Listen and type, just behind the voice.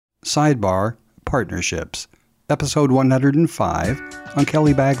Sidebar, Partnerships, Episode 105 on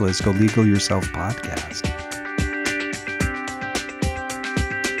Kelly Bagla's Go Legal Yourself podcast.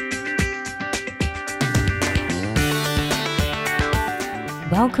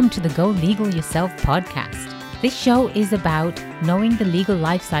 Welcome to the Go Legal Yourself podcast. This show is about knowing the legal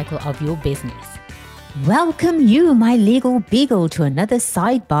life cycle of your business. Welcome you, my legal beagle, to another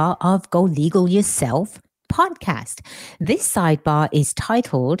sidebar of Go Legal Yourself podcast. This sidebar is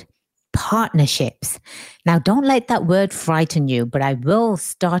titled Partnerships. Now, don't let that word frighten you, but I will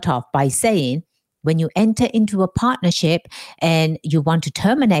start off by saying when you enter into a partnership and you want to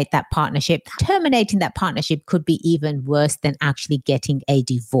terminate that partnership, terminating that partnership could be even worse than actually getting a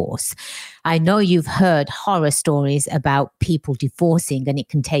divorce. I know you've heard horror stories about people divorcing and it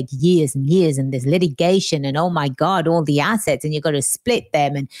can take years and years and there's litigation and oh my God, all the assets and you've got to split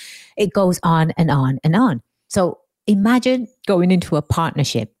them and it goes on and on and on. So imagine going into a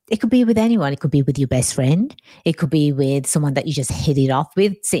partnership. It could be with anyone. It could be with your best friend. It could be with someone that you just hit it off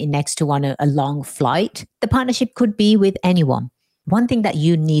with, sitting next to on a long flight. The partnership could be with anyone. One thing that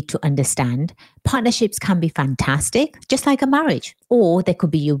you need to understand, partnerships can be fantastic, just like a marriage, or they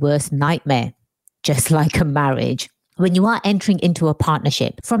could be your worst nightmare, just like a marriage. When you are entering into a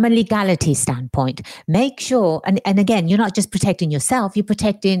partnership, from a legality standpoint, make sure, and again, you're not just protecting yourself, you're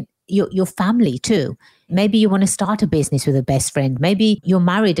protecting your family too. Maybe you want to start a business with a best friend. Maybe you're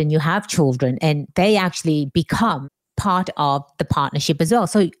married and you have children and they actually become part of the partnership as well.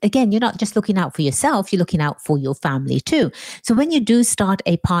 So again, you're not just looking out for yourself, you're looking out for your family too. So when you do start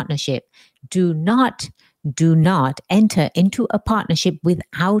a partnership, do not enter into a partnership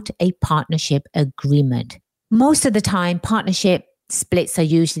without a partnership agreement. Most of the time, partnership splits are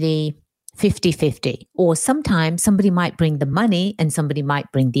usually 50-50, or sometimes somebody might bring the money and somebody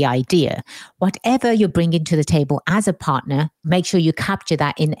might bring the idea. Whatever you're bringing to the table as a partner, make sure you capture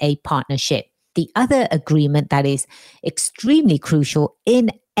that in a partnership. The other agreement that is extremely crucial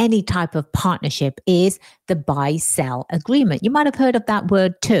in any type of partnership is the buy-sell agreement. You might have heard of that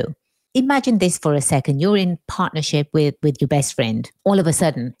word too. Imagine this for a second. You're in partnership with your best friend. All of a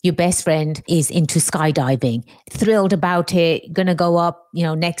sudden, your best friend is into skydiving, thrilled about it, going to go up,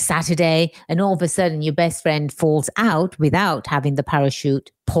 next Saturday. And all of a sudden, your best friend falls out without having the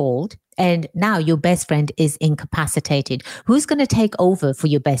parachute pulled. And now your best friend is incapacitated. Who's going to take over for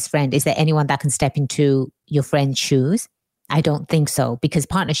your best friend? Is there anyone that can step into your friend's shoes? I don't think so, because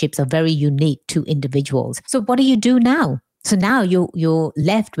partnerships are very unique to individuals. So what do you do now? So now you're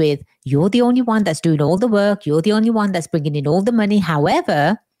left with, you're the only one that's doing all the work. You're the only one that's bringing in all the money.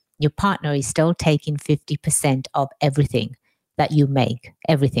 However, your partner is still taking 50% of everything that you make,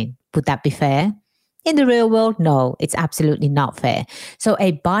 everything. Would that be fair? In the real world, no, it's absolutely not fair. So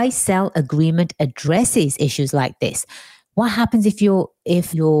a buy-sell agreement addresses issues like this. What happens if your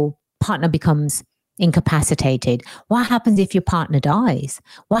partner becomes incapacitated? What happens if your partner dies?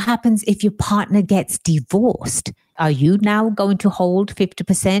 What happens if your partner gets divorced? Are you now going to hold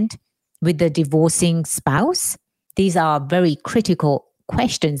 50% with the divorcing spouse? These are very critical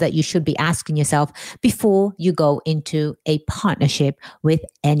questions that you should be asking yourself before you go into a partnership with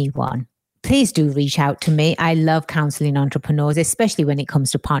anyone. Please do reach out to me. I love counseling entrepreneurs, especially when it comes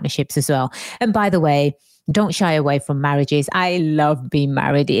to partnerships as well. And by the way, don't shy away from marriages. I love being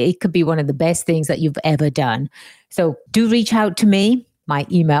married. It could be one of the best things that you've ever done. So do reach out to me. My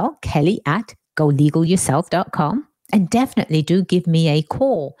email, kelly@golegalyourself.com. And definitely do give me a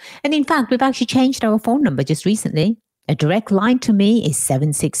call. And in fact, we've actually changed our phone number just recently. A direct line to me is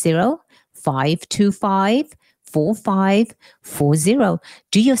 760-525-4540.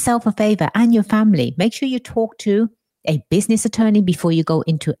 Do yourself a favor and your family. Make sure you talk to a business attorney before you go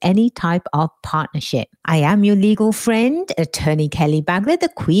into any type of partnership. I am your legal friend, Attorney Kelly Bagla, the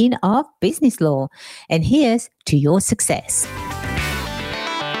Queen of Business Law. And here's to your success.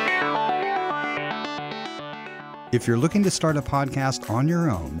 If you're looking to start a podcast on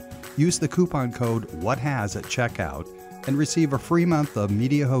your own, use the coupon code WHATHAS at checkout and receive a free month of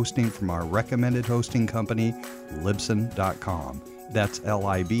media hosting from our recommended hosting company, Libsyn.com. That's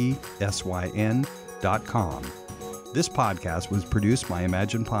Libsyn.com. This podcast was produced by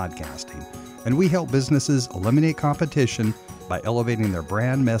Imagine Podcasting, and we help businesses eliminate competition by elevating their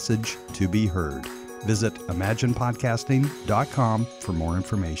brand message to be heard. Visit ImaginePodcasting.com for more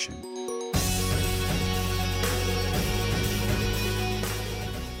information.